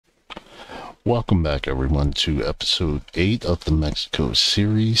Welcome back, everyone, to episode 8 of the Mexico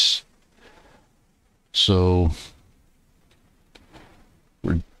series. So,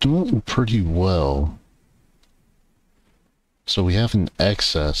 we're doing pretty well. So, we have an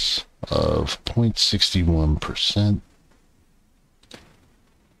excess of 0.61%.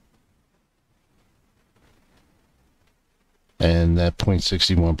 And that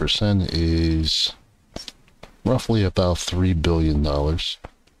 0.61% is roughly about $3 billion.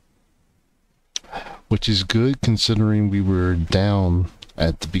 Which is good considering we were down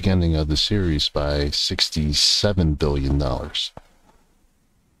at the beginning of the series by $67 billion.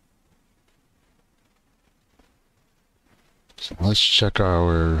 So let's check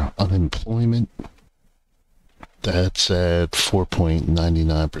our unemployment. That's at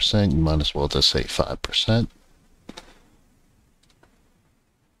 4.99%. You might as well just say 5%.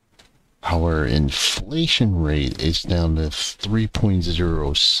 Our inflation rate is down to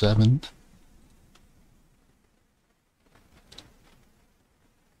 3.07.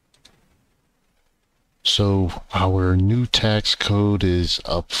 So our new tax code is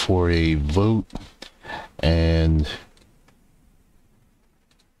up for a vote, and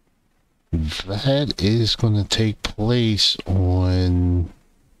that is going to take place on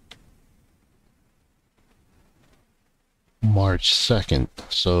March 2nd.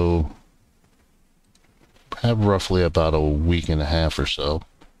 So have roughly about a week and a half or so,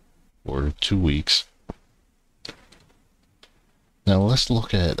 or 2 weeks. Now let's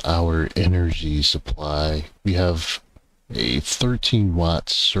look at our energy supply. We have a 13 watt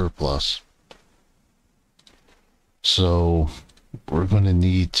surplus. So we're going to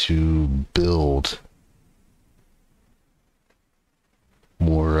need to build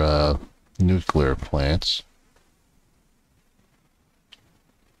more nuclear plants.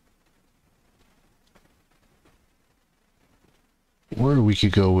 Or we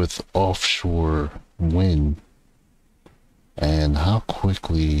could go with offshore wind. And how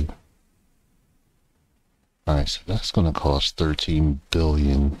quickly... Alright, so that's going to cost 13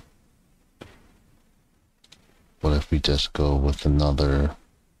 billion. What if we just go with another...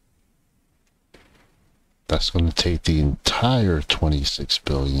 That's going to take the entire 26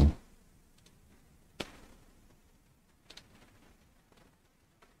 billion.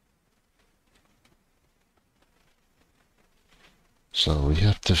 So we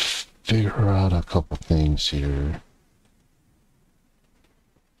have to figure out a couple things here.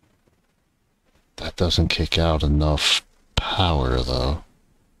 That doesn't kick out enough power, though.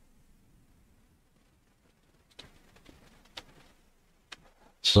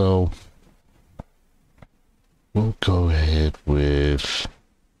 So, we'll go ahead with...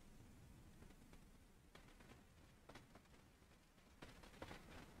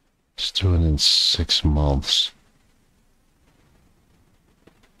 Let's do it in 6 months.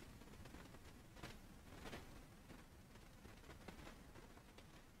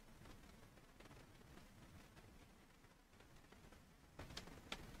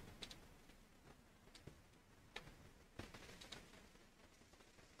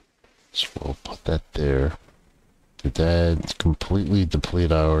 So we'll put that there. Did that completely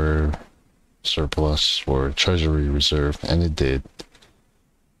deplete our surplus or treasury reserve? And it did.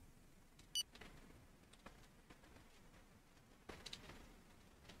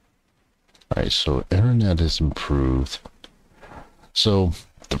 Alright, so internet is improved. So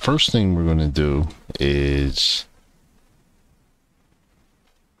the first thing we're going to do is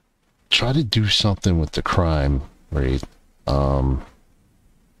try to do something with the crime rate.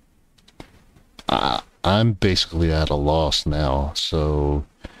 I'm basically at a loss now, so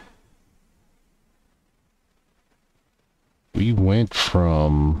we went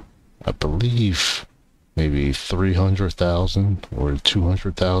from, I believe, maybe 300,000 or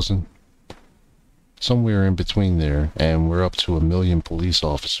 200,000, somewhere in between there, and we're up to 1 million police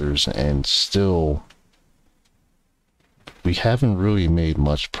officers, and still we haven't really made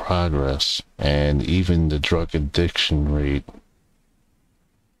much progress, and even the drug addiction rate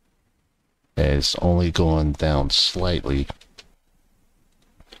has only gone down slightly.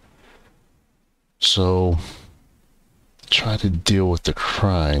 So, try to deal with the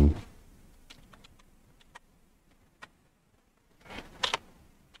crime.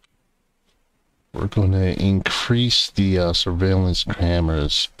 We're going to increase the surveillance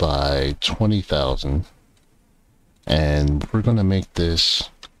cameras by 20,000. And we're going to make this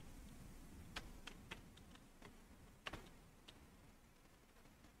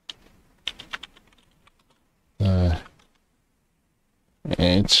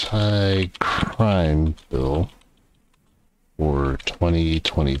anti-crime bill for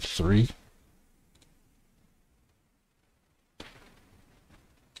 2023.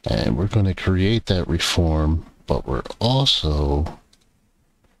 And we're going to create that reform, but we're also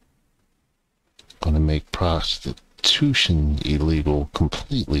going to make prostitution illegal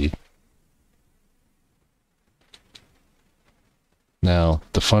completely. Now,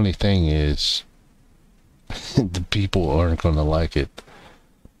 the funny thing is, the people aren't going to like it.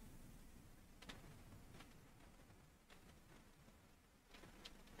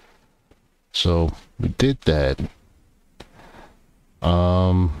 So, we did that.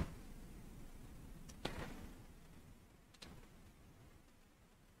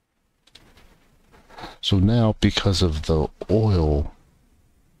 So now, because of the oil,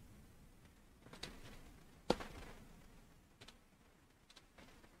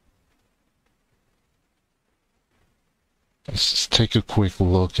 let's just take a quick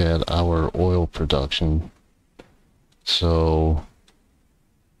look at our oil production. So,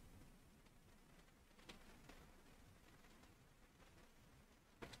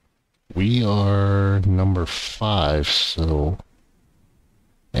 we are number 5, so,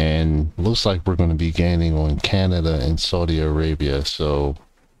 and looks like we're going to be gaining on Canada and Saudi Arabia, so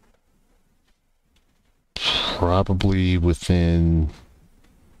probably within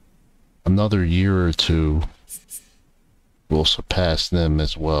another year or two, we'll surpass them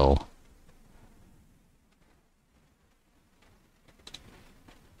as well.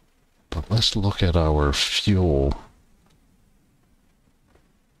 But let's look at our fuel.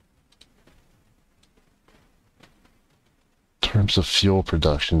 In terms of fuel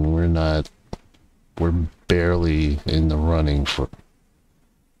production, we're barely in the running for,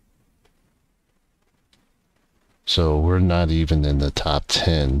 so we're not even in the top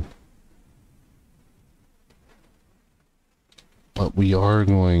 10. But we are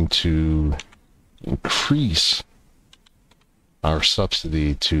going to increase our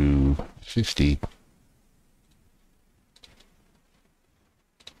subsidy to 50.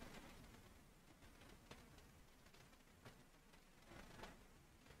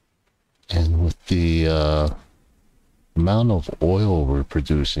 And with the amount of oil we're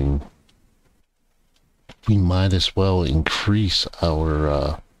producing, we might as well increase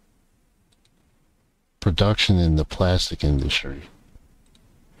our production in the plastic industry.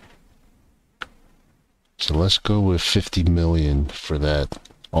 So let's go with 50 million for that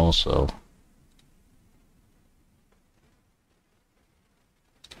also.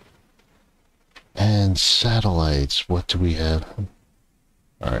 And satellites, what do we have?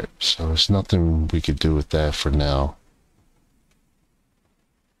 Alright, so there's nothing we could do with that for now.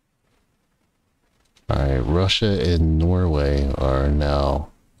 Alright, Russia and Norway are now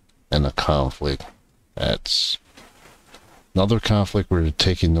in a conflict. That's another conflict we're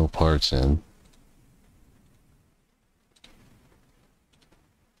taking no parts in.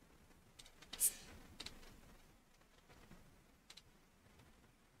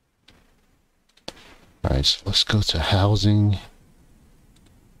 Alright, so let's go to housing.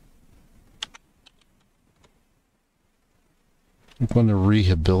 We're going to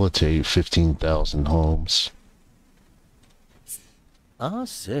rehabilitate 15,000 homes. Our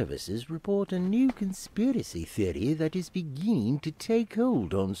services report a new conspiracy theory that is beginning to take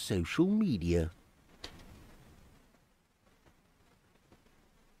hold on social media.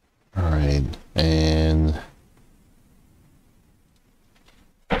 Alright, and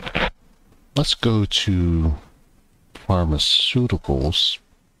let's go to pharmaceuticals.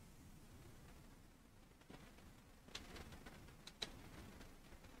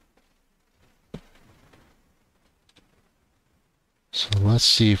 So let's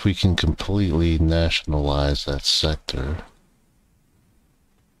see if we can completely nationalize that sector.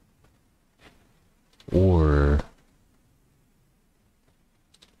 Or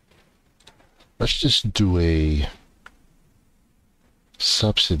let's just do a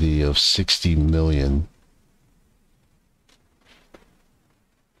subsidy of 60 million.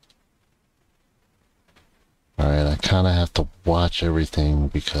 Alright, I kind of have to watch everything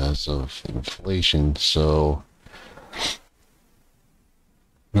because of inflation, so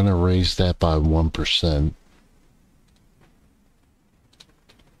I'm going to raise that by 1%.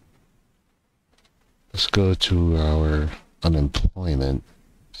 Let's go to our unemployment.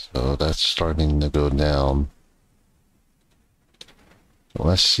 So that's starting to go down.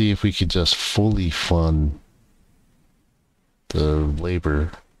 Let's see if we could just fully fund the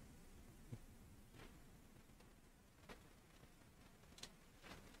labor.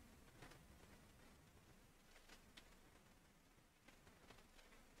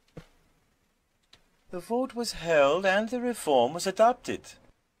 The vote was held and the reform was adopted.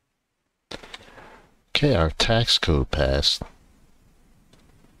 Okay, our tax code passed.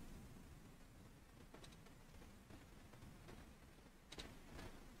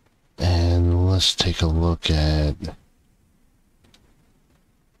 let's take a look at...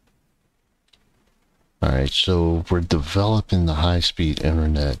 Alright, so we're developing the high-speed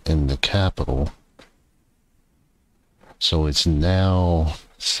internet in the capital. So it's now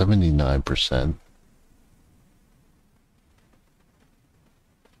 79%.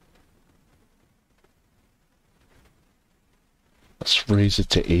 Let's raise it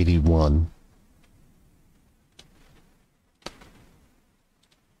to 81.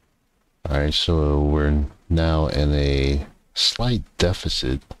 Alright, so we're now in a slight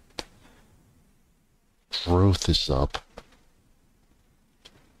deficit. Growth is up.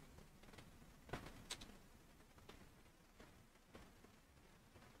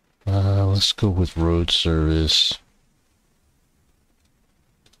 Let's go with road service.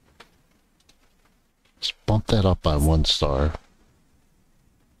 Let's bump that up by 1 star.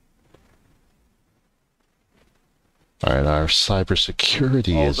 Alright, our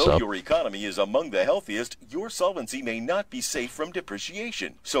cybersecurity is Although up. your economy is among the healthiest, your solvency may not be safe from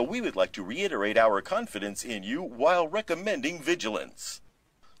depreciation. So we would like to reiterate our confidence in you while recommending vigilance.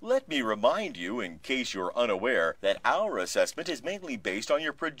 Let me remind you, in case you're unaware, that our assessment is mainly based on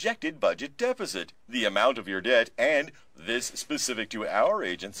your projected budget deficit, the amount of your debt, and, this specific to our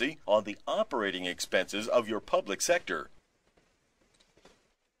agency, on the operating expenses of your public sector.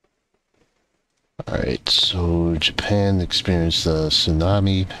 Alright, so Japan experienced a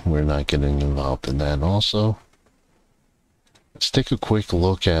tsunami. We're not getting involved in that also. Let's take a quick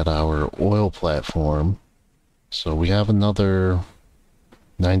look at our oil platform. So we have another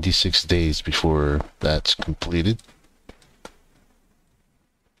 96 days before that's completed.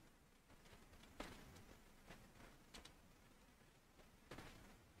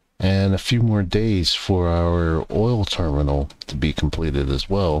 And a few more days for our oil terminal to be completed as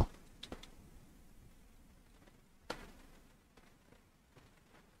well.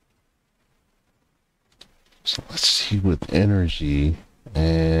 So let's see with energy,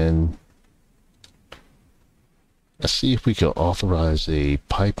 and let's see if we can authorize a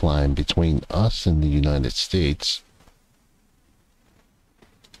pipeline between us and the United States.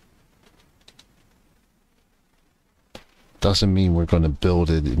 Doesn't mean we're going to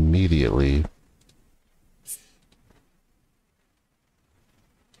build it immediately,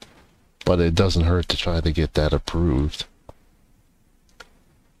 but it doesn't hurt to try to get that approved.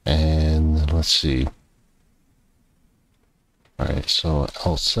 And let's see. Alright, so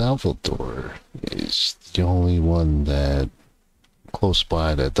El Salvador is the only one that close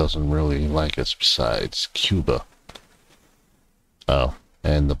by that doesn't really like us besides Cuba. Oh,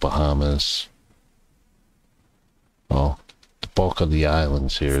 and the Bahamas. Well, the bulk of the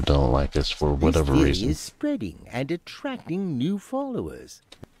islands here don't like us for whatever This reason. is spreading and attracting new followers.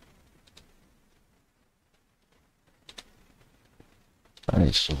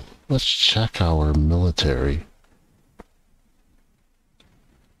 Alright, so let's check our military.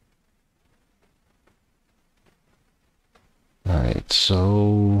 Alright,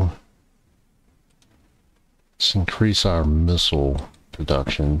 so let's increase our missile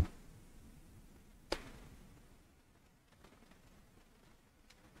production.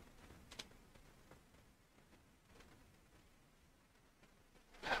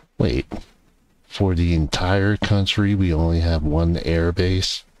 Wait, for the entire country we only have 1 air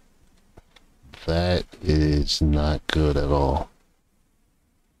base? That is not good at all.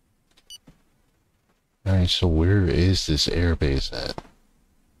 Alright, so where is this airbase at?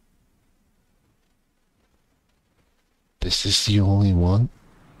 This is the only one?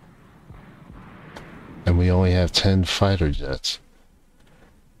 And we only have 10 fighter jets.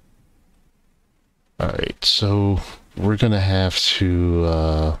 Alright, so we're gonna have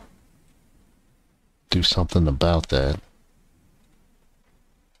to do something about that.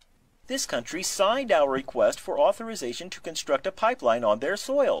 This country signed our request for authorization to construct a pipeline on their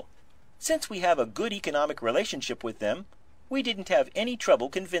soil. Since we have a good economic relationship with them, we didn't have any trouble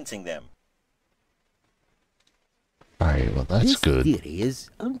convincing them. Alright, well that's This good. theory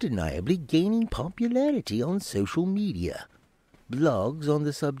is undeniably gaining popularity on social media. Blogs on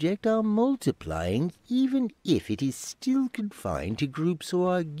the subject are multiplying, even if it is still confined to groups who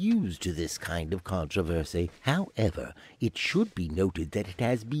are used to this kind of controversy. However, it should be noted that it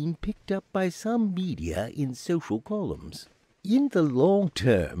has been picked up by some media in social columns. In the long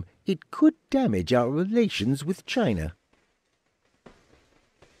term, it could damage our relations with China.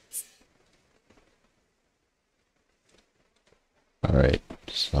 Alright,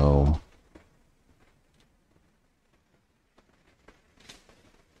 so...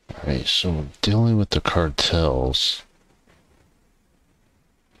 Alright, so dealing with the cartels...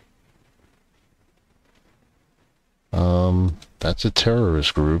 That's a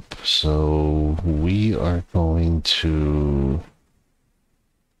terrorist group, so we are going to...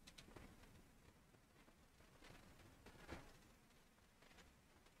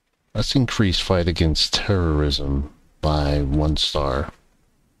 Let's increase fight against terrorism by 1 star.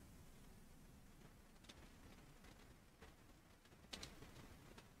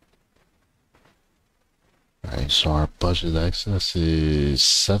 Alright, so our budget excess is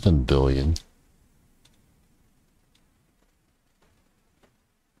 7 billion.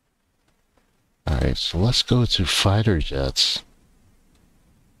 Alright, so let's go to fighter jets.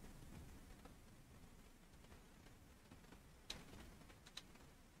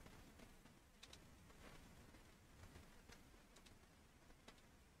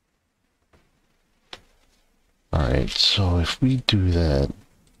 Alright, so if we do that,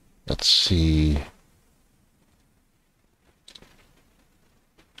 let's see.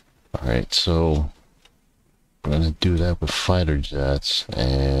 Alright, so we're gonna do that with fighter jets,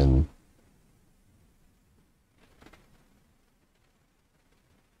 and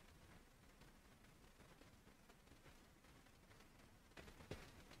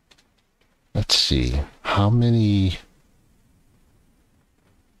let's see, how many...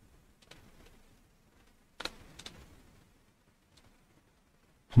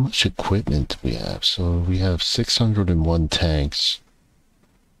 How much equipment do we have? So we have 601 tanks,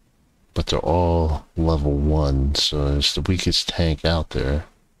 but they're all level 1, so it's the weakest tank out there.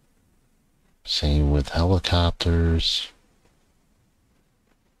 Same with helicopters.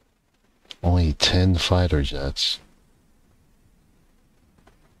 Only 10 fighter jets.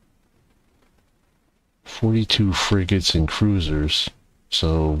 42 frigates and cruisers.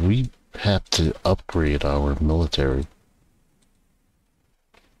 So we have to upgrade our military.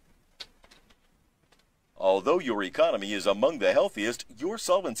 Although your economy is among the healthiest, your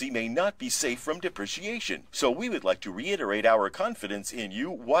solvency may not be safe from depreciation. So we would like to reiterate our confidence in you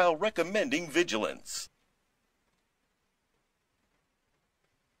while recommending vigilance.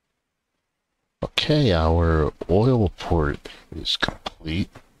 Okay, our oil port is complete.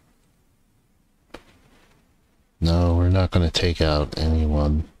 No, we're not going to take out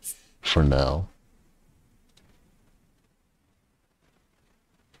anyone for now.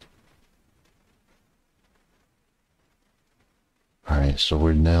 Alright, so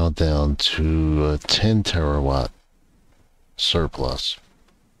we're now down to a 10 terawatt surplus.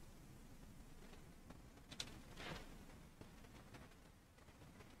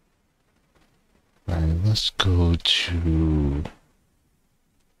 Alright, let's go to...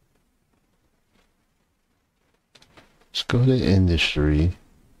 Let's go to industry,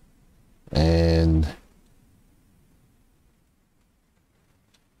 and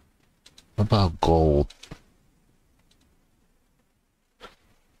what about gold?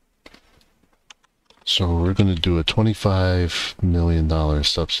 So we're going to do a $25 million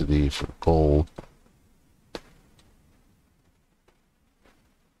subsidy for gold.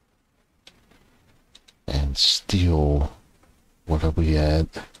 And steel, what are we at?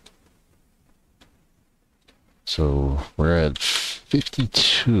 So we're at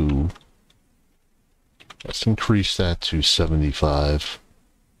 52. Let's increase that to 75.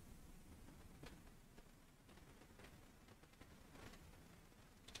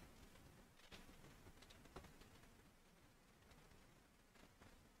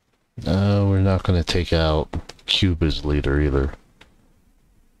 No, we're not going to take out Cuba's leader either.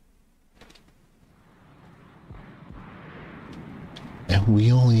 And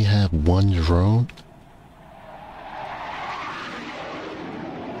we only have 1 drone?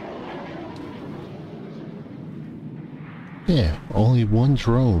 Yeah, only 1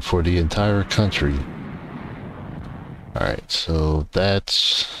 drone for the entire country. Alright, so that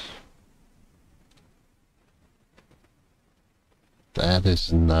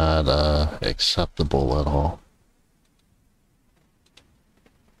is not acceptable at all.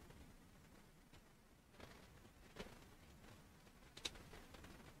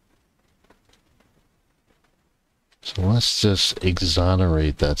 So let's just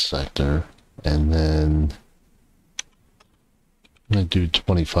exonerate that sector, and then I'm gonna do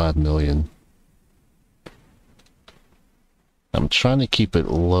 25 million. I'm trying to keep it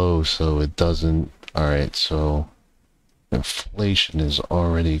low so it doesn't... Alright, so inflation is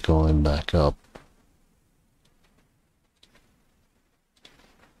already going back up.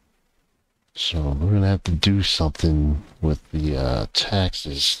 So we're gonna have to do something with the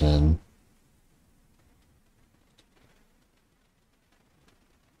taxes then.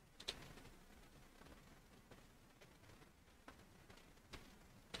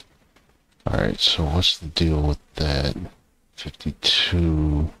 Alright, so what's the deal with that?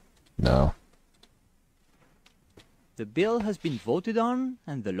 52... No. The bill has been voted on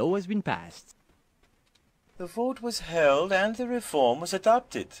and the law has been passed. The vote was held and the reform was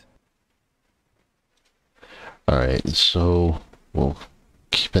adopted. Alright, so we'll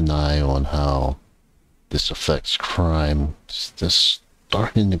keep an eye on how this affects crime. It's just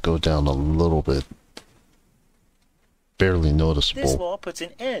starting to go down a little bit. Barely noticeable. This law puts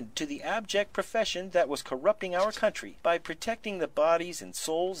an end to the abject profession that was corrupting our country by protecting the bodies and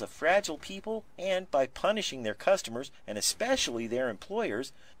souls of fragile people, and by punishing their customers, and especially their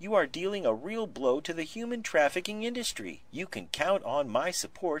employers. You are dealing a real blow to the human trafficking industry. You can count on my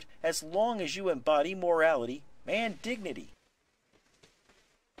support as long as you embody morality and dignity.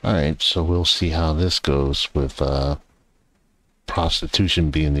 Alright, so we'll see how this goes with prostitution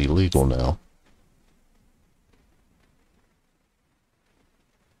being illegal now.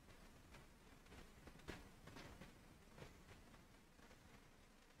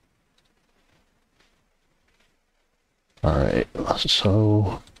 Alright,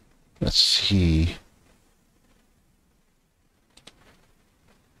 so let's see.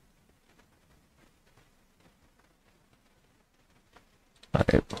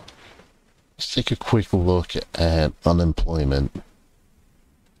 Alright, let's take a quick look at unemployment.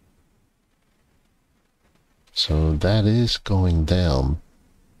 So that is going down.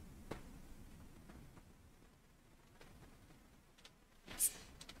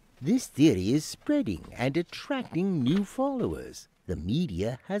 This theory is spreading and attracting new followers. The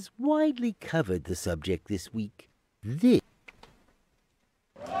media has widely covered the subject this week. This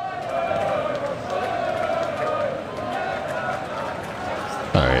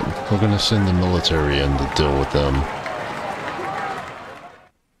Alright, we're gonna send the military in to deal with them.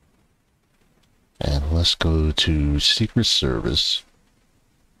 And let's go to Secret Service.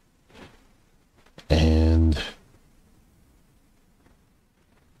 And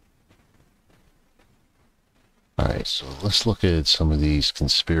alright, so let's look at some of these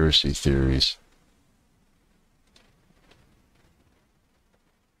conspiracy theories.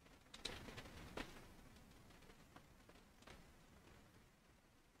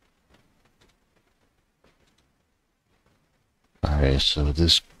 Alright, so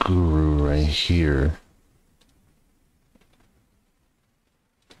this guru right here.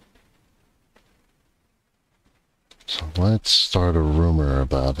 So let's start a rumor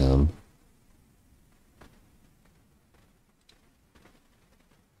about him.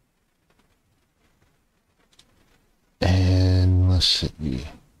 And let's see.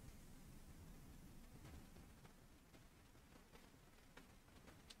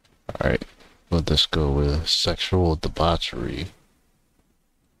 Alright, we'll just go with sexual debauchery.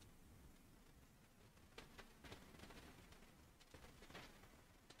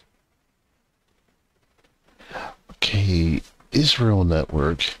 Okay, Israel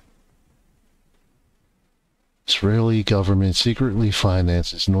Network. Israeli government secretly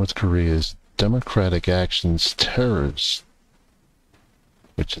finances North Korea's Democratic Action's terrorists,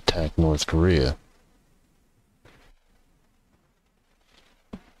 which attacked North Korea.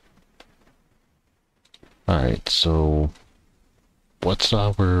 Alright, so what's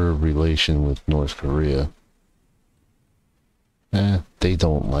our relation with North Korea? They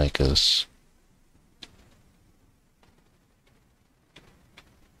don't like us.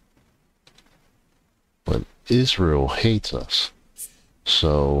 But Israel hates us.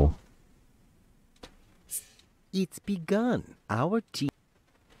 So it's begun. Our team.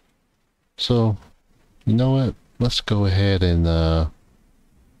 So, you know what? Let's go ahead and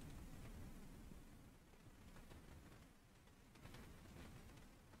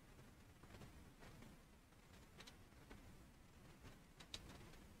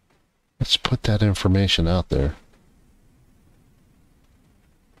let's put that information out there.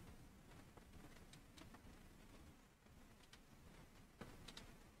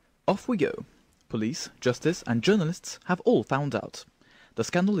 Off we go. Police, justice, and journalists have all found out. The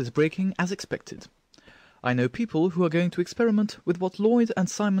scandal is breaking as expected. I know people who are going to experiment with what Lloyd and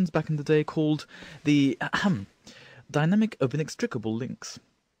Simons back in the day called the dynamic of inextricable links.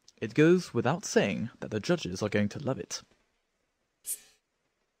 It goes without saying that the judges are going to love it.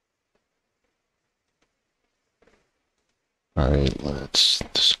 Alright, let's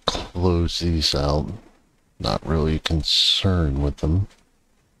just close these out. Not really concerned with them.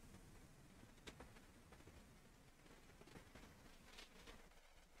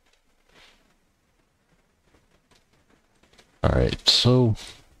 Alright, so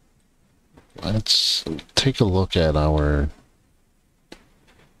let's take a look at our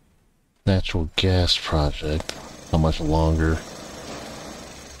natural gas project. How much longer?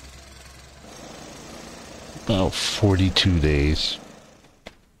 About 42 days.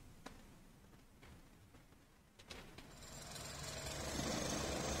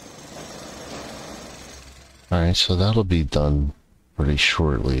 Alright, so that'll be done pretty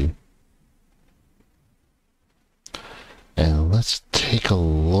shortly. And let's take a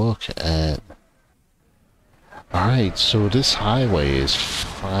look at... Alright, so this highway is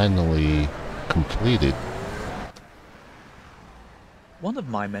finally completed. One of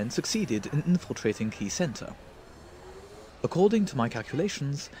my men succeeded in infiltrating Key Center. According to my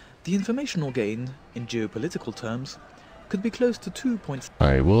calculations, the informational gain, in geopolitical terms, could be close to 2 points.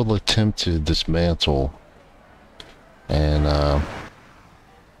 Alright, we'll attempt to dismantle and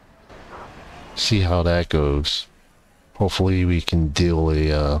see how that goes. Hopefully we can deal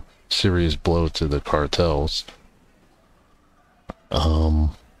a serious blow to the cartels. So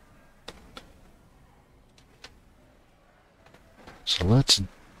let's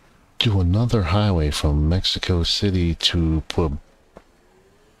do another highway from Mexico City to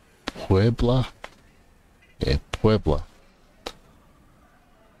Puebla? Yeah, Puebla.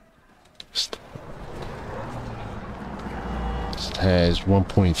 It has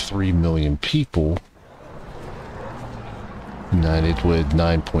 1.3 million people, united with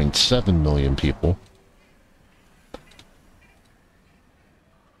 9.7 million people.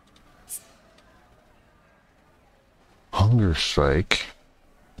 Hunger strike.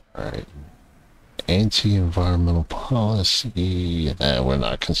 Alright. Anti-environmental policy. We're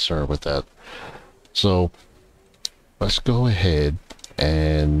not concerned with that. So, let's go ahead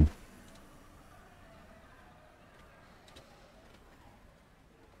and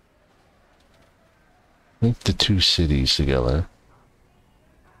link the two cities together.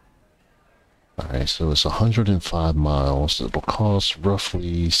 Alright, so it's 105 miles. It'll cost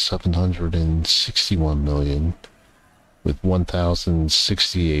roughly 761 million with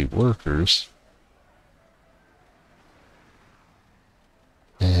 1,068 workers.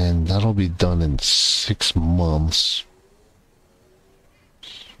 And that'll be done in 6 months.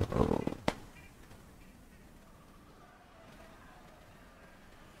 So,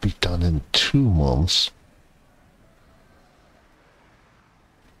 be done in 2 months.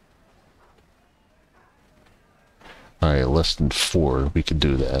 Alright, less than 4, we could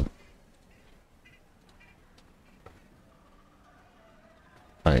do that.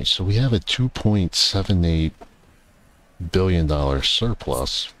 Alright, so we have a $2.78 billion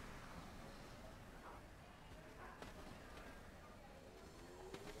surplus.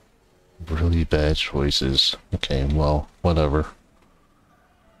 Really bad choices. Okay, well, whatever.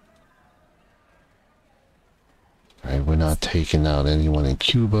 Alright, we're not taking out anyone in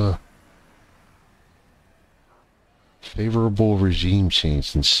Cuba. Favorable regime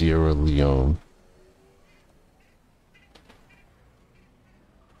change in Sierra Leone.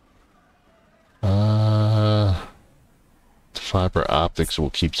 Fiber optics we'll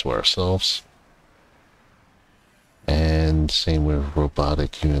keep to ourselves. And same with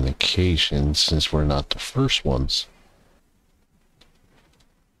robotic communication, since we're not the first ones.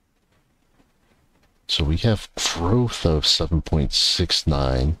 So we have growth of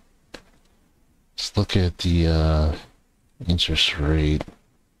 7.69. Let's look at the interest rate.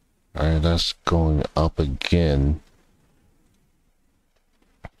 Alright, that's going up again.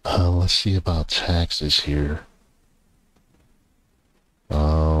 Let's see about taxes here.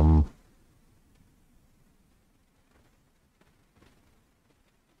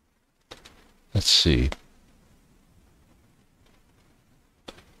 Let's see.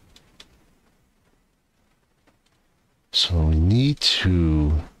 So we need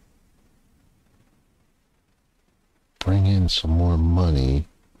to bring in some more money.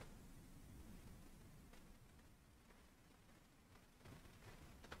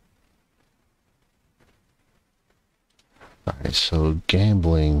 Alright, so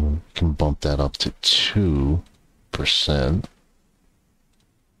gambling, we can bump that up to 2%.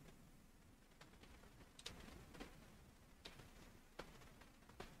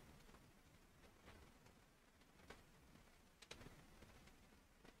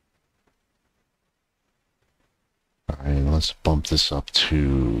 Alright, let's bump this up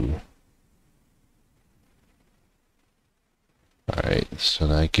to... Alright, so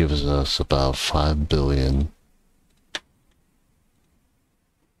that gives us about 5 billion.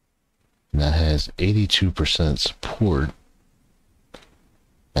 And that has 82% support.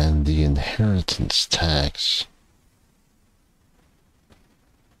 And the inheritance tax.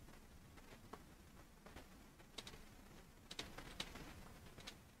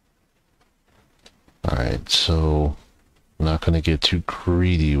 Alright, so I'm not going to get too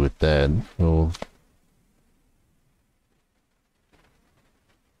greedy with that. We'll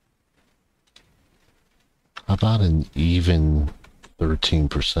how about an even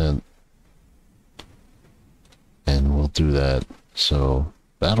 13%? And we'll do that. So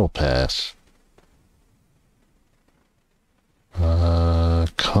that'll pass.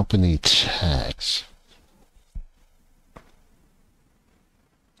 Company tax.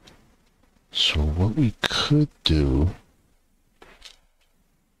 So what we could do...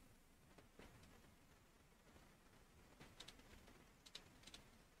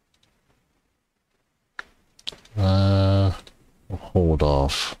 hold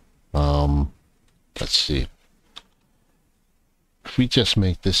off. Let's see. If we just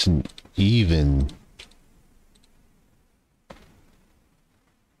make this an even...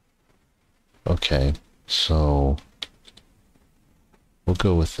 Okay, so we'll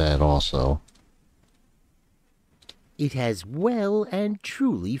go with that also. It has well and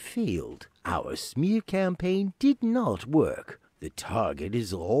truly failed. Our smear campaign did not work. The target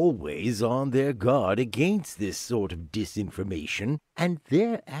is always on their guard against this sort of disinformation, and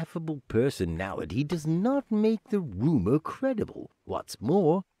their affable personality does not make the rumor credible. What's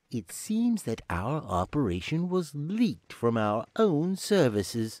more, it seems that our operation was leaked from our own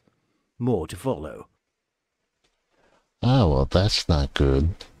services. More to follow. Ah, well, that's not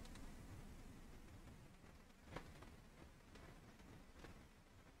good.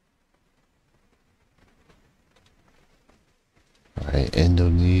 Alright,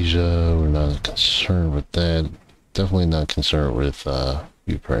 Indonesia, we're not concerned with that. Definitely not concerned with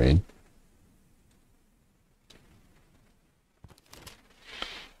Ukraine.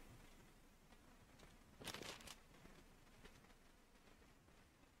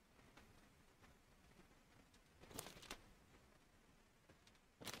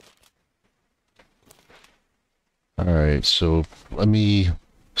 Alright, so let me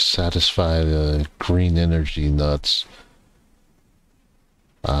satisfy the green energy nuts.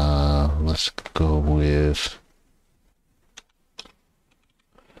 Let's go with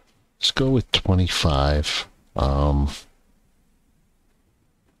 25. Oh,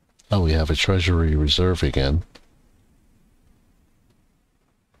 we have a treasury reserve again.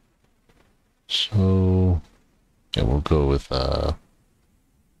 So yeah, we'll go with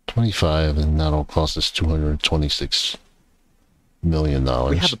 25, and that'll cost us $226 million.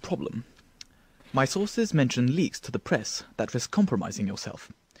 We have a problem. My sources mention leaks to the press that risk compromising yourself.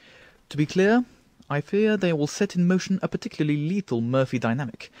 To be clear, I fear they will set in motion a particularly lethal Murphy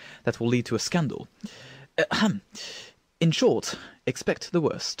dynamic that will lead to a scandal. In short, expect the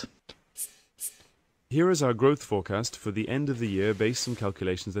worst. Here is our growth forecast for the end of the year based on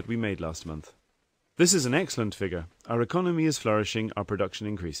calculations that we made last month. This is an excellent figure. Our economy is flourishing, our production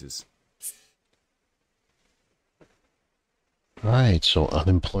increases. Right, so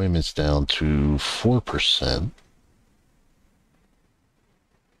unemployment's down to 4%.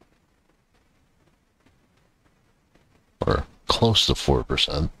 Or close to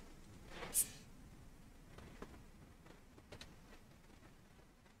 4%.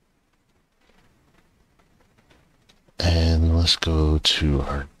 And let's go to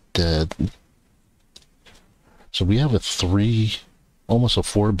our debt. So we have almost a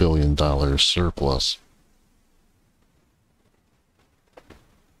 $4 billion surplus.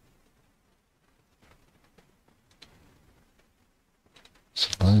 So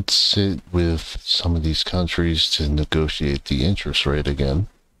let's sit with some of these countries to negotiate the interest rate again.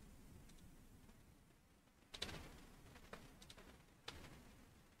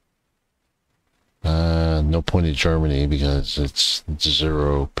 No point in Germany because it's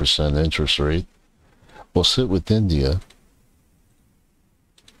 0% interest rate. We'll sit with India.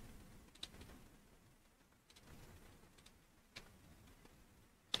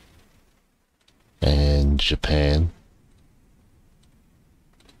 And Japan.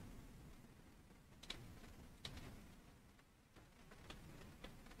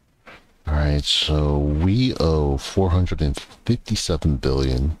 Alright, so we owe $457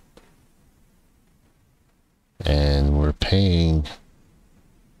 billion. And we're paying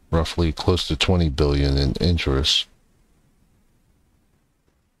roughly close to $20 billion in interest.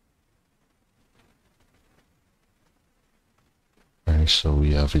 Alright, so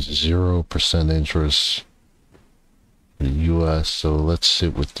we have a 0% interest for the US, so let's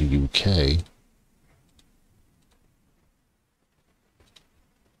sit with the UK.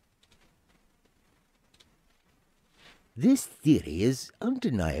 This theory is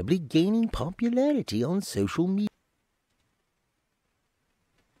undeniably gaining popularity on social media.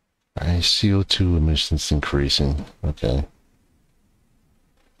 Alright, CO2 emissions increasing. Okay.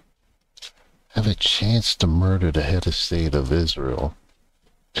 Have a chance to murder the head of state of Israel.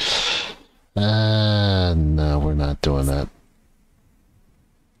 No, we're not doing that.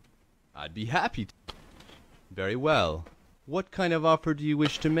 I'd be happy to. Very well. What kind of offer do you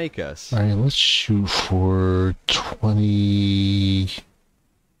wish to make us? Alright, let's shoot for 20...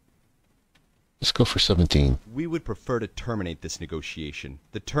 Let's go for 17. We would prefer to terminate this negotiation.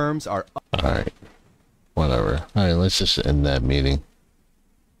 The terms are... Alright. Whatever. Alright, let's just end that meeting.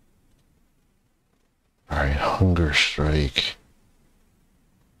 Alright, hunger strike.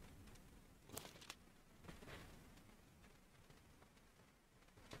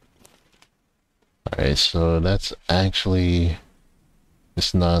 Alright, so that's actually...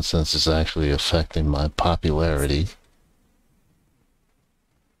 This nonsense is actually affecting my popularity.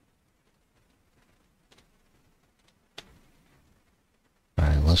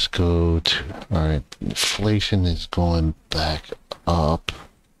 Alright, let's go to... Alright, inflation is going back up.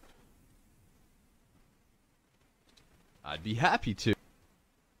 I'd be happy to.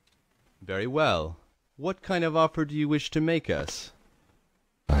 Very well. What kind of offer do you wish to make us?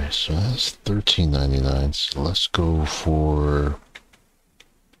 Alright, so that's $13.99. So let's go for...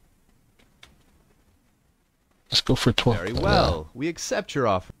 Let's go for 12. Very well. We accept your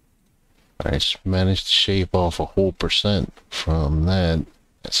offer. Alright, managed to shave off a whole percent from that.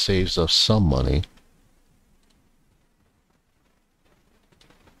 That saves us some money.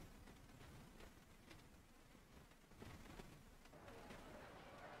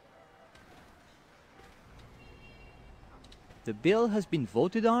 The bill has been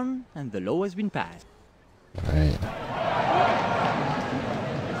voted on and the law has been passed. Alright.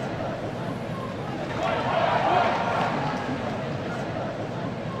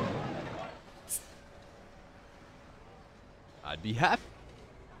 I'd be happy.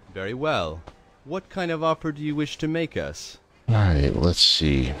 Very well. What kind of offer do you wish to make us? Alright, let's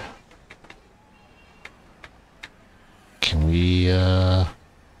see. Can we,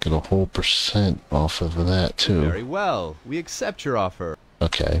 get a whole percent off of that, too? Very well. We accept your offer.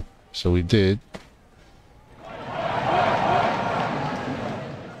 Okay, so we did.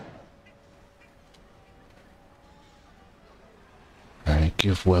 Alright,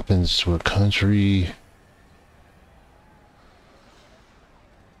 give weapons to a country.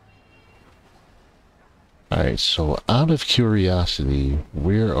 Alright, so out of curiosity,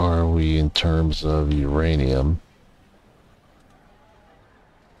 where are we in terms of uranium?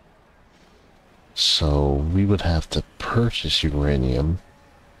 So we would have to purchase uranium.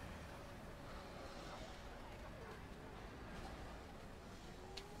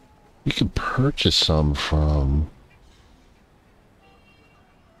 We could purchase some from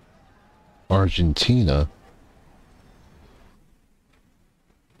Argentina.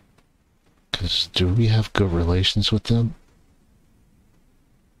 Because do we have good relations with them?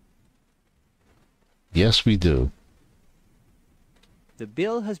 Yes, we do. The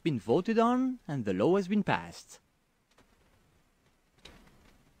bill has been voted on and the law has been passed.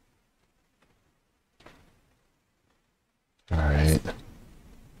 Alright.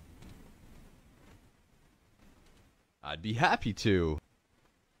 I'd be happy to.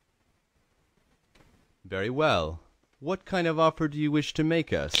 Very well. What kind of offer do you wish to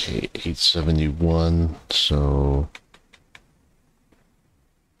make us? Okay, 871, so...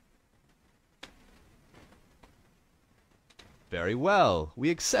 Very well. We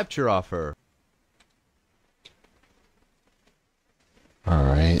accept your offer.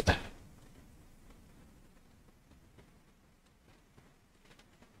 Alright.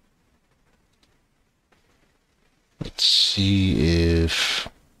 Let's see if...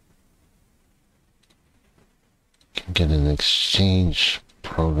 can get an exchange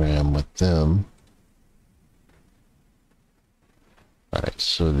program with them. Alright,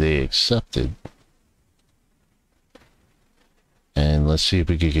 so they accepted. And let's see if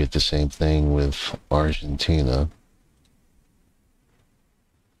we could get the same thing with Argentina.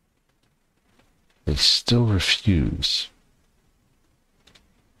 They still refuse.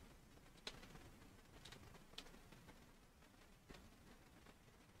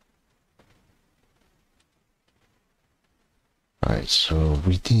 Alright, so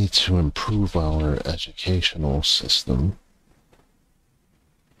we need to improve our educational system.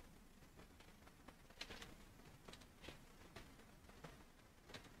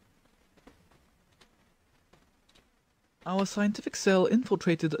 Our scientific cell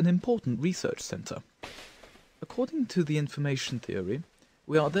infiltrated an important research center. According to the information theory,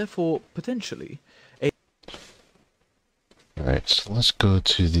 we are therefore potentially a... Alright, so let's go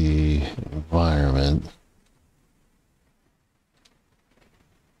to the environment.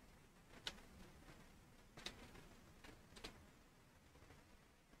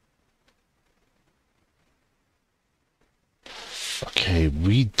 Okay,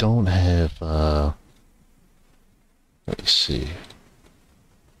 we don't have, let me see.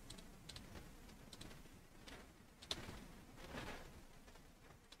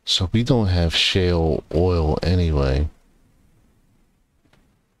 So we don't have shale oil anyway.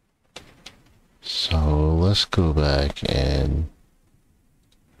 let's go back and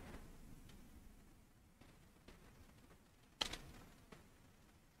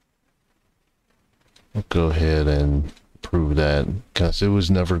we'll go ahead and prove that, because it was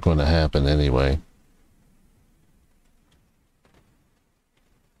never going to happen anyway.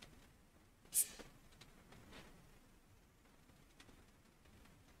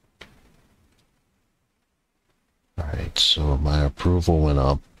 Alright, so my approval went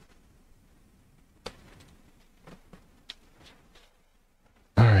up.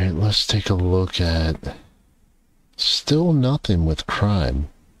 Alright, let's take a look at... Still nothing with crime.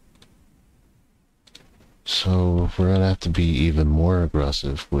 So we're gonna have to be even more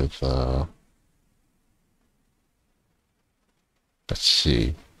aggressive with, let's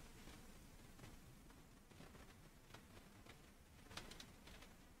see.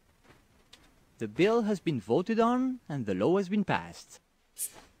 The bill has been voted on and the law has been passed.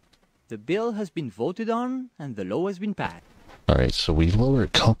 The bill has been voted on and the law has been passed. Alright, so we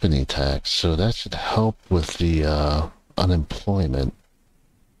lowered company tax, so that should help with the unemployment,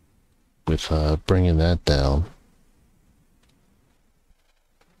 with bringing that down.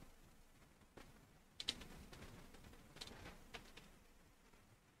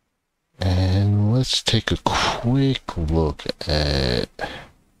 And let's take a quick look at...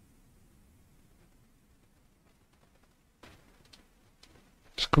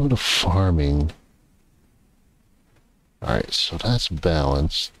 Let's go to farming. Alright, so that's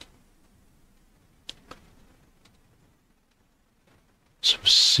balanced. So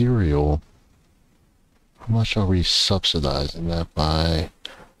cereal, how much are we subsidizing that by?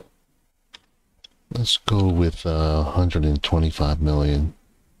 Let's go with 125 million.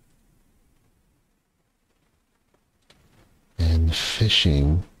 And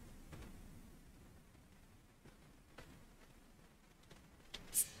fishing,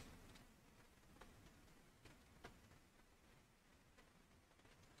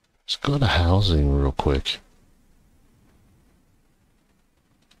 let's go to housing real quick.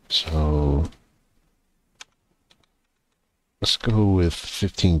 So let's go with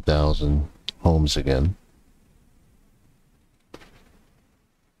 15,000 homes again.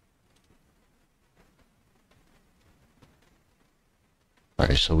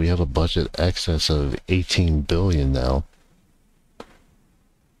 Alright, so we have a budget excess of 18 billion now.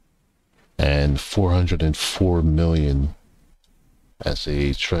 And 404 million as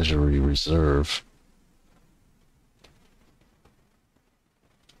a treasury reserve.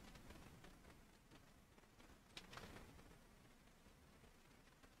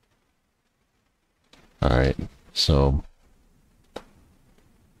 Alright, so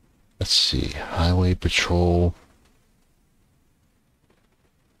let's see, highway patrol.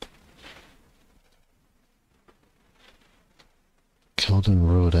 Killed in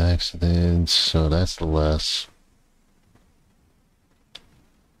road accidents, so that's less.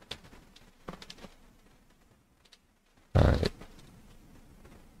 Alright.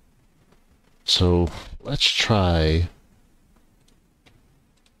 So let's try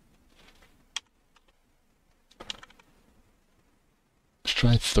let's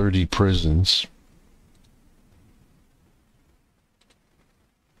try 30 prisons.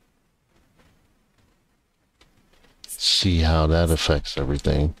 See how that affects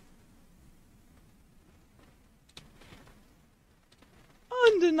everything.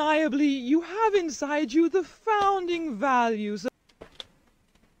 Undeniably, you have inside you the founding values.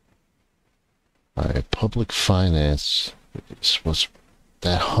 Alright, public finance was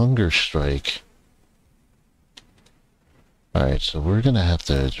that hunger strike. Alright, so we're gonna have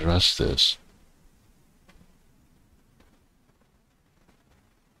to address this.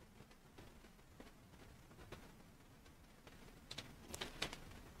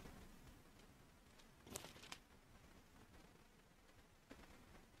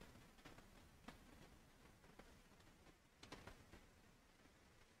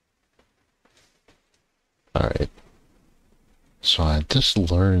 Alright. So I just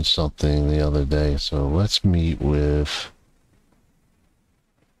learned something the other day, so let's meet with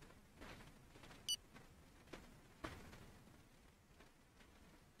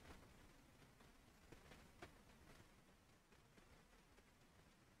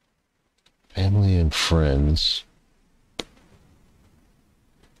family and friends.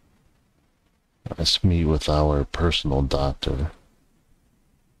 Let's meet with our personal doctor.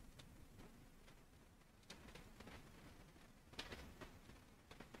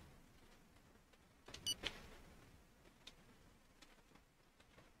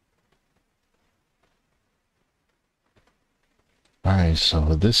 Alright,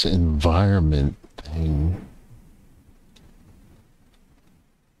 so this environment thing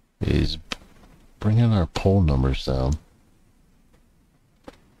is bringing our poll numbers down.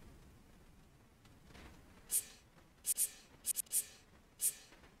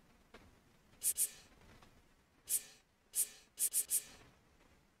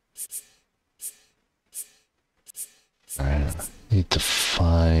 Alright, need to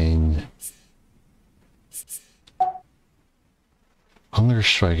find hunger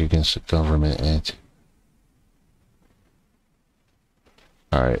strike against the government and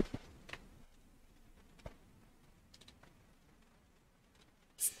alright.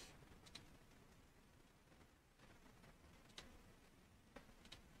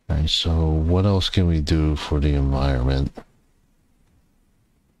 Alright, so what else can we do for the environment?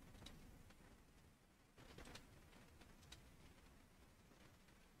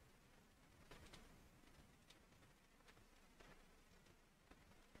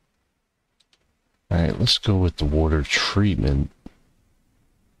 Alright, let's go with the water treatment.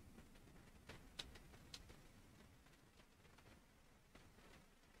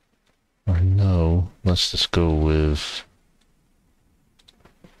 Or no, let's just go with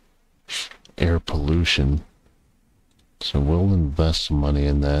air pollution. So we'll invest some money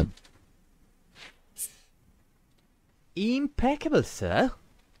in that. Impeccable, sir.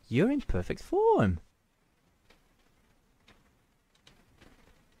 You're in perfect form.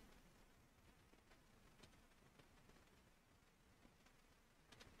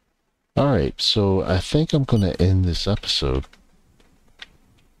 Alright, so I think I'm gonna end this episode.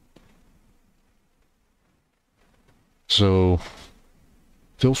 So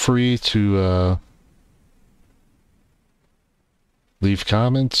feel free to leave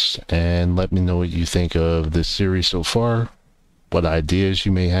comments and let me know what you think of this series so far, what ideas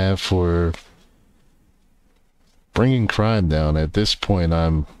you may have for bringing crime down. At this point,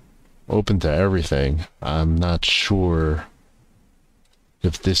 I'm open to everything. I'm not sure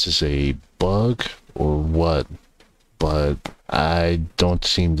if this is a bug or what, but I don't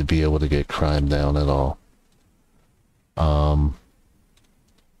seem to be able to get crime down at all.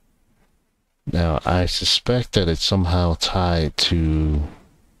 Now, I suspect that it's somehow tied to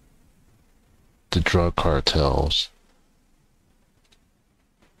the drug cartels.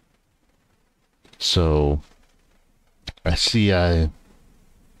 So, I see I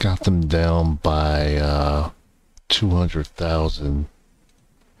got them down by 200,000.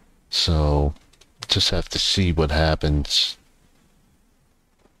 So, just have to see what happens.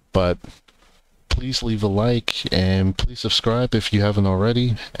 But please leave a like and please subscribe if you haven't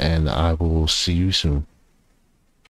already, and I will see you soon.